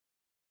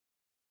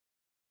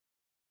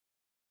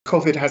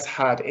COVID has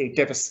had a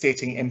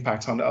devastating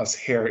impact on us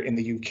here in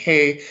the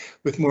UK,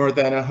 with more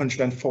than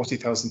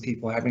 140,000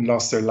 people having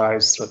lost their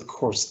lives throughout the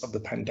course of the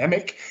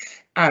pandemic.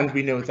 And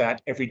we know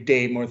that every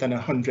day more than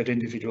 100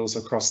 individuals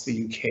across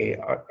the UK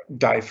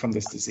die from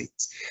this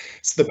disease.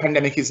 So the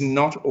pandemic is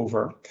not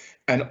over,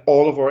 and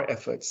all of our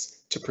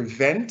efforts to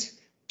prevent,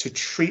 to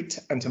treat,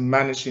 and to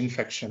manage the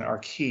infection are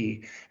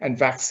key, and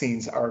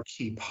vaccines are a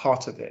key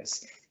part of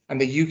this. And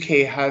the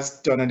UK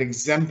has done an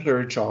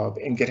exemplary job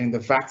in getting the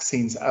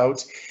vaccines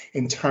out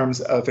in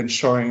terms of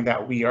ensuring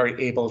that we are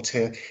able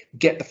to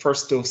get the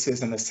first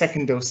doses and the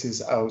second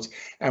doses out.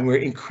 And we're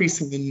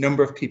increasing the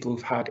number of people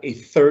who've had a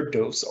third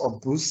dose or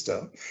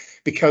booster,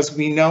 because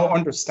we now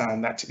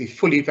understand that to be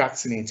fully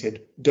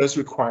vaccinated does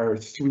require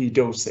 3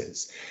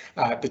 doses.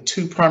 The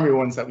 2 primary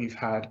ones that we've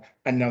had,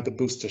 and now the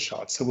booster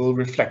shot. So we'll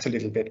reflect a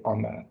little bit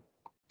on that.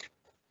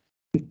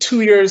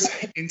 2 years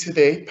into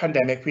the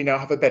pandemic, we now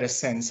have a better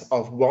sense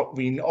of what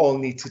we all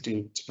need to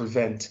do to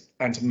prevent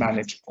and to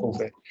manage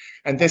COVID.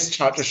 And this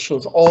chart just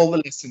shows all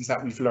the lessons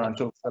that we've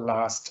learned over the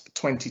last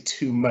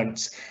 22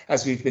 months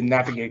as we've been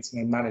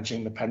navigating and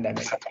managing the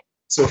pandemic.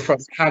 So from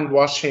hand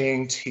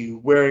washing to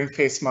wearing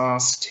face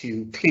masks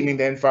to cleaning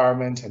the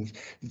environment and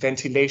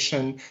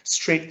ventilation,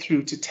 straight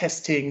through to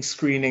testing,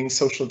 screening,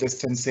 social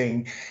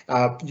distancing,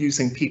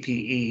 using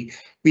PPE.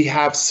 We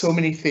have so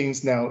many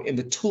things now in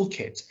the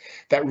toolkit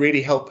that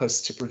really help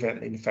us to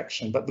prevent the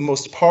infection. But the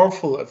most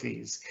powerful of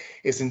these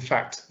is, in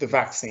fact, the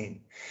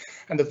vaccine.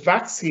 And the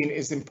vaccine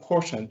is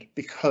important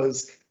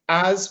because,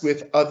 as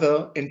with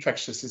other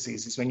infectious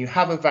diseases, when you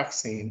have a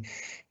vaccine,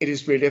 it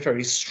is really a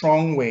very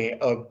strong way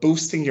of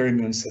boosting your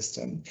immune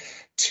system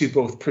to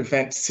both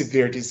prevent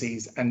severe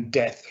disease and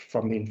death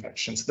from the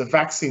infection. So the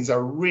vaccines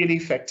are really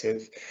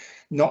effective,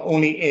 not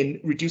only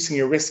in reducing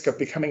your risk of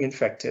becoming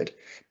infected,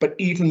 but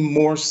even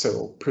more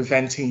so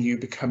preventing you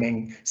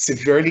becoming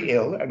severely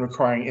ill and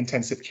requiring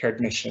intensive care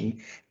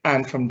admission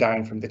and from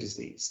dying from the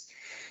disease.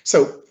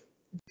 So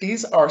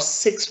these are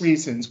 6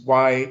 reasons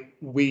why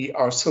we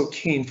are so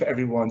keen for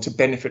everyone to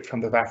benefit from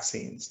the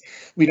vaccines.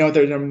 We know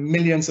there are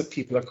millions of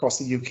people across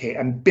the UK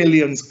and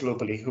billions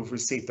globally who've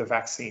received the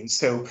vaccine.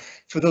 So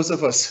for those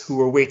of us who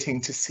were waiting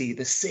to see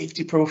the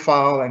safety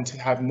profile and to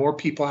have more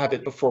people have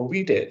it before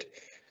we did,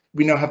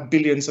 we now have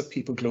billions of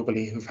people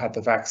globally who've had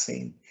the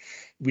vaccine.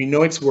 We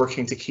know it's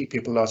working to keep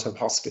people out of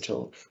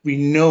hospital. We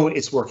know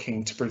it's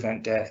working to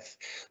prevent death.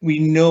 We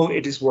know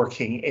it is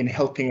working in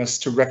helping us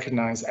to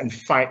recognize and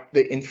fight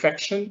the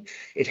infection.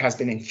 It has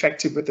been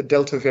infected with the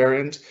Delta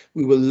variant.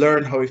 We will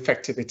learn how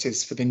effective it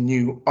is for the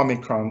new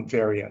Omicron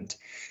variant.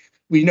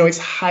 We know it's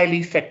highly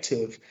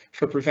effective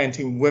for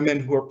preventing women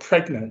who are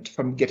pregnant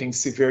from getting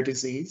severe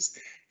disease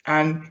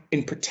and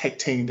in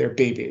protecting their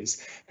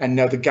babies. And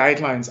now the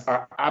guidelines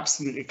are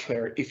absolutely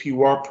clear. If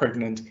you are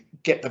pregnant,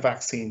 get the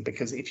vaccine,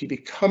 because if you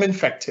become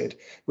infected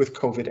with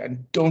COVID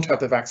and don't have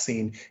the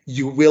vaccine,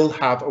 you will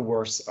have a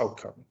worse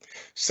outcome.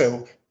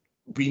 So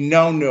we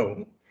now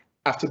know,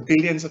 after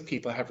billions of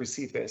people have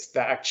received this,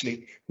 that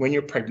actually when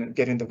you're pregnant,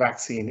 getting the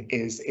vaccine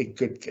is a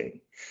good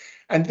thing.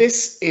 And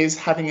this is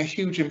having a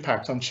huge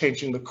impact on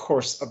changing the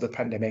course of the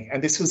pandemic.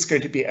 And this was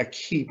going to be a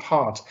key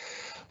part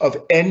of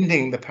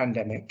ending the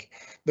pandemic.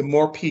 The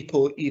more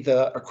people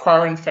either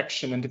acquire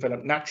infection and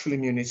develop natural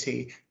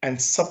immunity and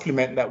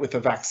supplement that with a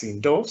vaccine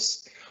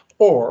dose,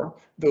 or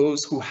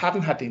those who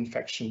haven't had the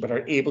infection but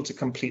are able to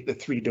complete the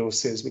 3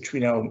 doses, which we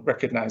now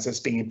recognize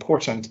as being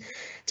important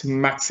to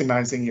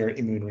maximizing your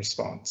immune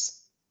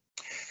response.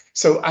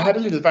 So I had a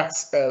little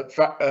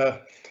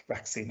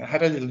vaccine. I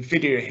had a little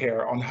video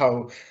here on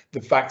how the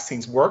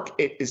vaccines work.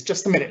 It is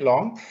just a minute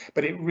long,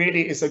 but it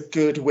really is a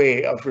good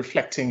way of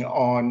reflecting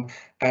on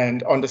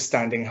and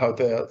understanding how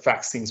the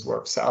vaccines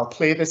work. So I'll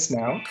play this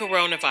now.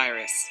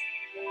 Coronavirus.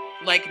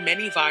 Like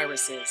many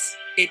viruses,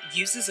 it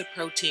uses a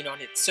protein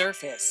on its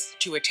surface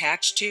to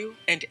attach to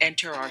and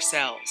enter our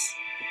cells.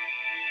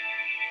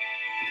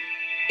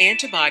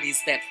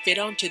 Antibodies that fit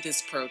onto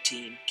this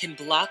protein can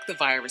block the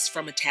virus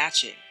from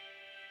attaching.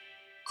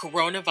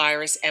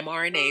 Coronavirus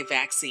mRNA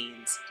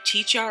vaccines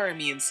teach our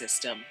immune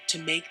system to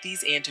make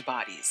these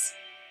antibodies.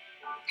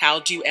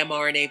 How do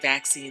mRNA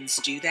vaccines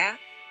do that?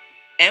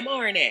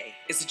 mRNA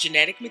is a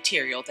genetic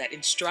material that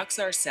instructs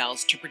our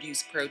cells to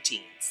produce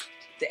proteins.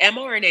 The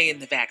mRNA in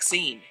the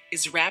vaccine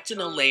is wrapped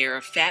in a layer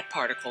of fat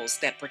particles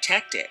that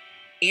protect it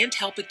and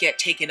help it get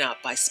taken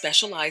up by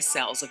specialized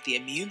cells of the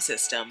immune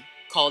system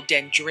called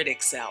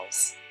dendritic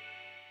cells.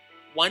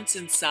 Once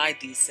inside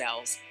these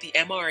cells, the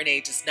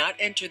mRNA does not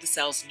enter the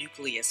cell's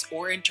nucleus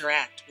or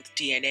interact with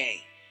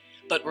DNA,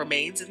 but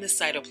remains in the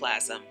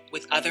cytoplasm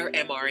with other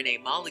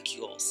mRNA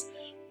molecules,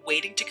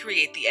 waiting to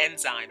create the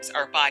enzymes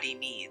our body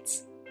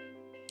needs.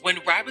 When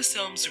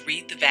ribosomes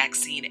read the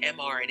vaccine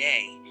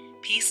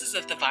mRNA, pieces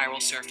of the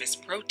viral surface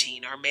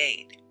protein are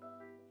made.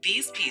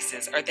 These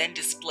pieces are then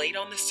displayed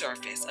on the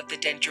surface of the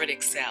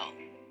dendritic cell.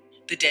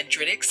 The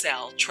dendritic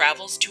cell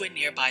travels to a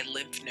nearby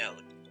lymph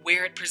node,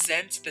 where it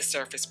presents the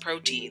surface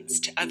proteins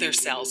to other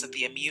cells of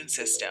the immune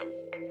system.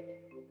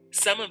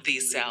 Some of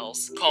these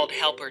cells, called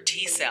helper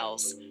T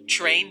cells,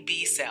 train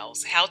B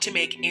cells how to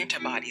make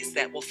antibodies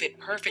that will fit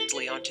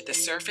perfectly onto the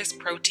surface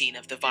protein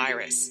of the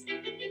virus.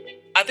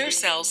 Other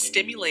cells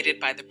stimulated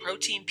by the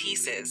protein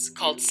pieces,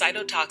 called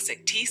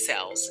cytotoxic T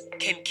cells,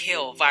 can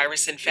kill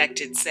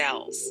virus-infected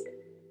cells.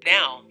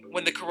 Now,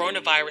 when the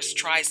coronavirus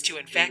tries to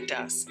infect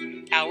us,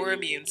 our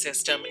immune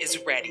system is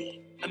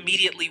ready,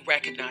 immediately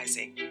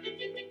recognizing,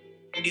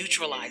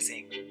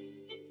 neutralizing,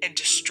 and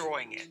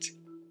destroying it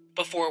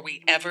before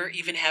we ever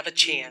even have a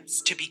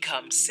chance to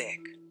become sick.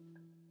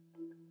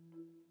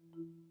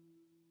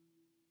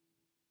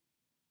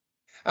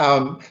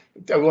 I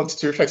wanted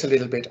to reflect a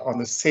little bit on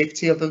the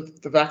safety of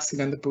the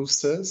vaccine and the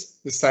boosters,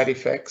 the side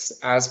effects,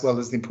 as well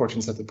as the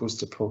importance of the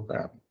booster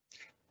program.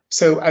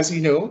 So as you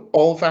know,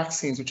 all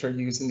vaccines which are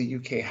used in the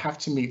UK have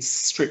to meet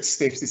strict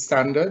safety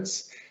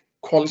standards,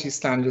 quality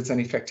standards and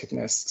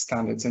effectiveness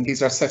standards, and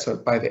these are set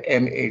out by the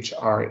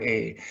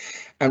MHRA.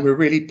 And we're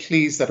really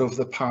pleased that over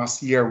the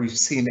past year, we've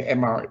seen the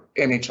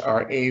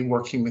MHRA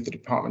working with the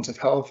Department of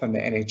Health and the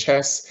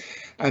NHS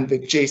and the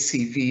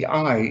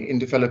JCVI in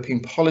developing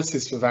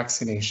policies for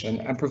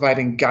vaccination and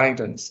providing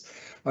guidance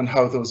on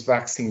how those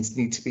vaccines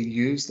need to be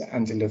used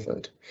and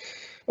delivered.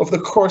 Over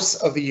the course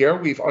of the year,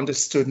 we've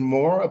understood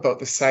more about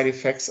the side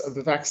effects of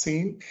the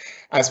vaccine.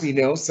 As we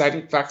know,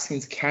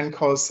 vaccines can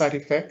cause side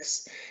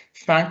effects.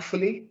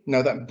 Thankfully,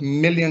 now that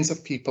millions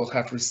of people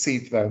have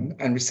received them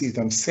and received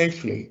them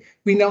safely,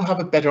 we now have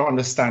a better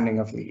understanding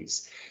of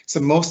these. So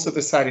most of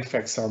the side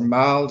effects are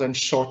mild and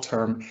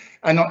short-term,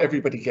 and not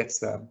everybody gets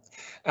them.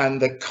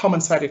 And the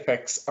common side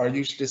effects are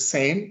usually the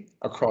same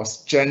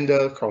across gender,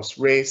 across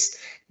race,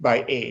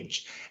 by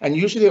age, and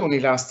usually only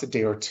last a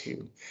day or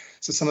two.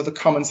 So some of the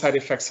common side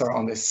effects are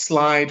on this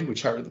slide,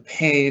 which are the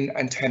pain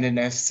and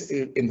tenderness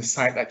in the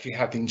site that you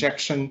have the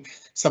injection.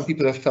 Some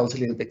people have felt a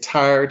little bit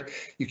tired.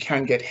 You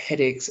can get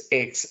headaches,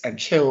 aches and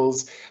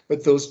chills,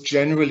 but those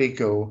generally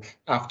go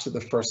after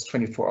the first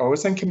 24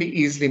 hours and can be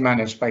easily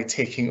managed by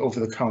taking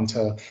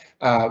over-the-counter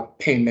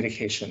pain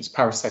medications,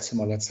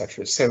 paracetamol,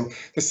 etc. So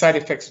the side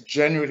effects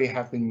generally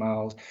have been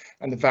mild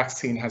and the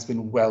vaccine has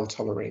been well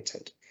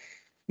tolerated.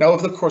 Now,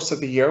 over the course of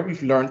the year,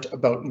 we've learned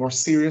about more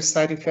serious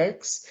side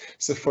effects.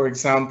 So, for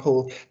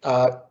example,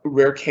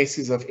 rare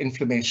cases of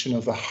inflammation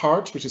of the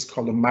heart, which is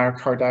called a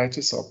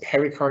myocarditis or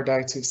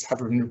pericarditis, have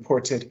been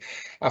reported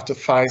after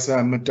Pfizer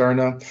and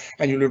Moderna.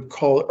 And you'll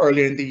recall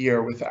earlier in the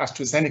year with the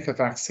AstraZeneca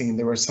vaccine,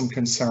 there were some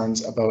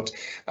concerns about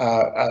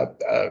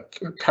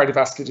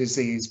cardiovascular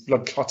disease,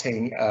 blood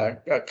clotting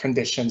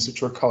conditions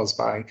which were caused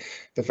by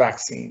the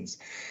vaccines.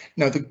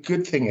 Now, the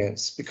good thing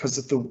is, because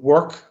of the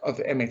work of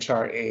the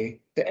MHRA,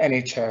 the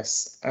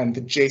NHS and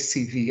the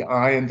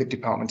JCVI and the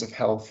Department of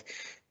Health,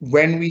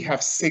 when we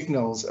have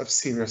signals of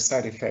serious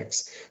side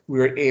effects,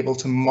 we're able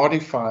to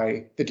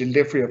modify the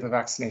delivery of the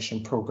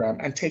vaccination program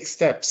and take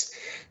steps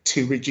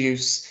to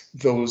reduce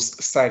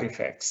those side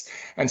effects.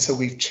 And so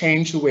we've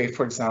changed the way,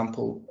 for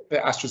example, the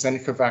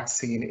AstraZeneca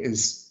vaccine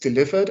is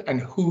delivered and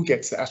who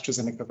gets the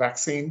AstraZeneca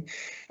vaccine.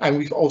 And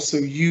we've also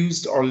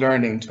used our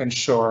learning to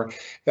ensure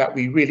that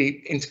we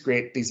really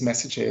integrate these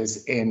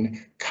messages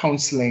in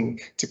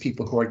counselling to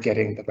people who are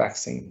getting the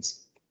vaccines.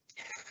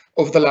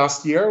 Over the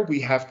last year,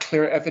 we have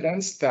clear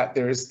evidence that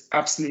there is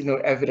absolutely no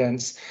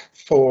evidence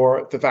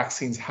for the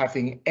vaccines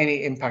having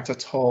any impact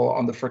at all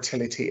on the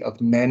fertility of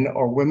men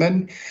or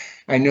women.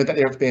 I know that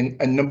there have been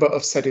a number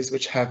of studies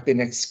which have been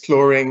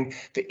exploring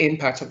the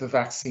impact of the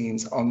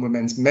vaccines on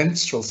women's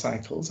menstrual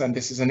cycles, and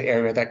this is an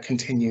area that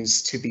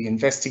continues to be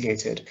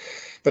investigated.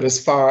 But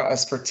as far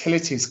as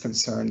fertility is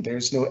concerned,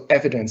 there's no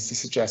evidence to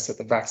suggest that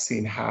the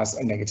vaccine has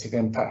a negative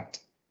impact.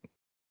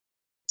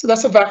 So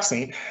that's a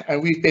vaccine,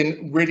 and we've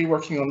been really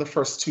working on the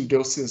first 2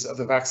 doses of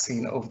the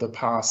vaccine over the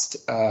past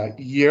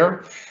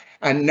year.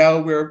 And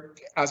now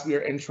as we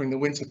are entering the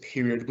winter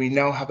period, we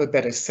now have a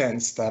better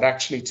sense that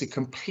actually to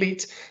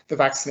complete the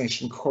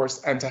vaccination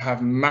course and to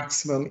have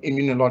maximum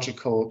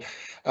immunological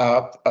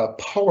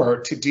power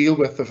to deal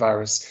with the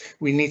virus,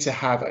 we need to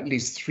have at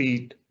least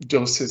 3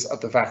 doses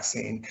of the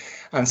vaccine.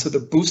 And so the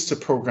booster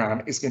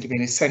program is going to be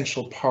an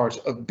essential part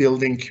of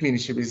building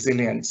community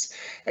resilience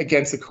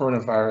against the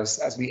coronavirus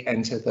as we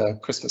enter the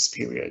Christmas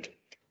period.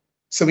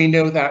 So we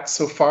know that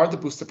so far the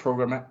booster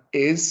program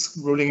is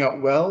rolling out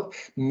well.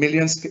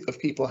 Millions of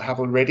people have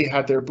already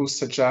had their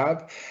booster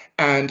jab.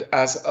 And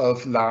as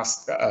of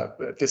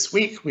this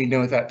week, we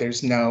know that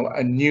there's now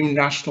a new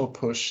national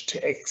push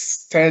to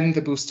extend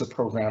the booster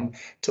program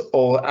to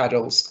all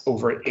adults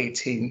over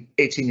 18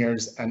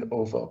 years and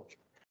over.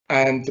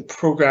 And the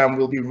program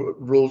will be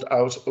rolled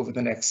out over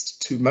the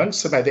next 2 months.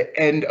 So by the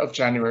end of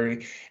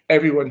January,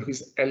 everyone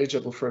who's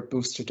eligible for a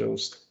booster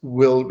dose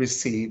will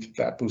receive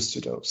that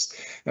booster dose.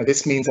 Now,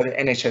 this means that the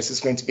NHS is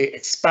going to be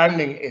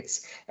expanding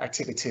its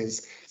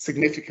activities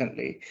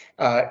significantly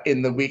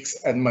in the weeks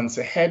and months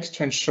ahead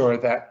to ensure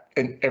that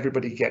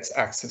everybody gets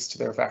access to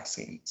their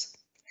vaccines.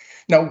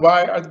 Now,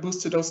 why are the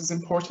booster doses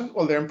important?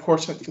 Well, they're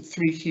important for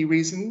 3 key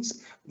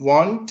reasons.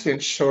 1, to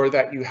ensure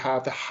that you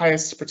have the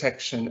highest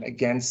protection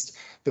against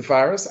the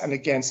virus and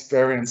against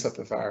variants of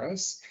the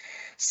virus.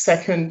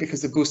 Second,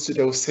 because the booster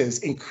doses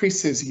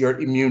increases your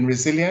immune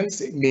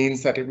resilience, it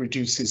means that it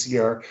reduces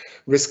your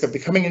risk of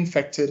becoming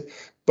infected,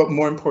 but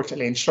more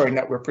importantly, ensuring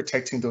that we're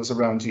protecting those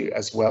around you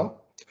as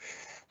well.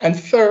 And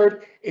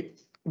third,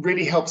 it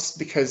really helps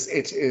because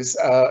it is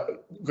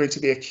going to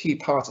be a key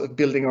part of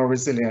building our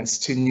resilience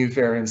to new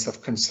variants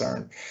of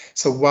concern.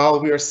 So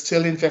while we are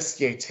still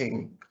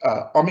investigating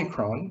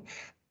Omicron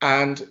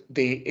and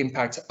the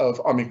impact of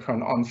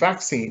Omicron on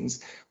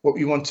vaccines, what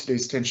we want to do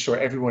is to ensure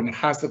everyone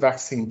has the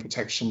vaccine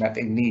protection that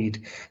they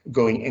need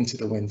going into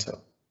the winter.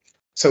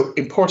 So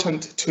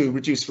important to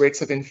reduce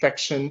rates of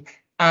infection,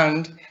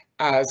 and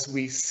as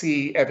we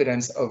see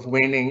evidence of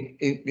waning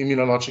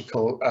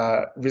immunological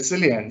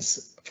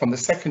resilience from the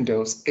second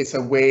dose, it's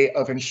a way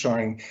of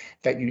ensuring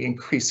that you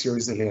increase your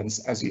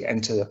resilience as you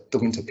enter the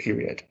winter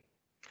period.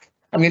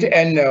 I'm going to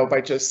end now by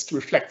just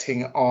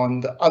reflecting on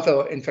the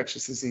other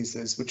infectious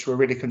diseases which we're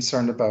really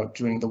concerned about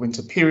during the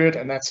winter period,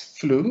 and that's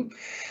flu.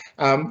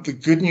 The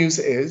good news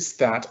is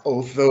that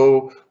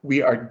although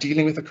we are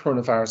dealing with the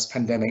coronavirus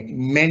pandemic,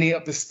 many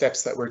of the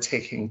steps that we're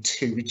taking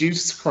to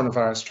reduce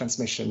coronavirus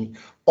transmission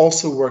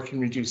also work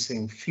in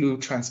reducing flu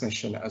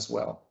transmission as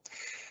well.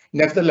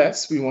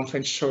 Nevertheless, we want to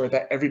ensure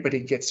that everybody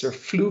gets their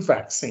flu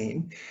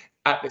vaccine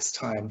at this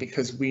time,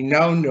 because we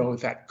now know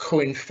that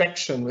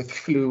co-infection with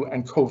flu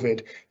and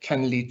COVID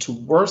can lead to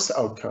worse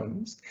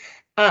outcomes.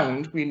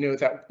 And we know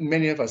that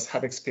many of us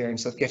have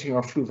experience of getting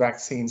our flu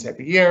vaccines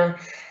every year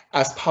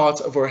as part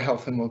of our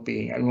health and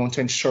well-being. And we want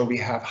to ensure we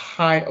have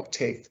high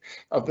uptake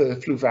of the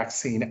flu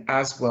vaccine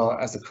as well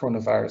as the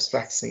coronavirus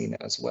vaccine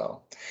as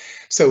well.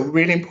 So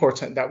really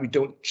important that we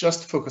don't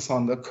just focus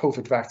on the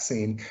COVID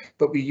vaccine,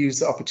 but we use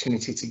the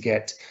opportunity to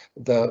get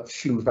the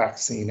flu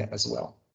vaccine as well.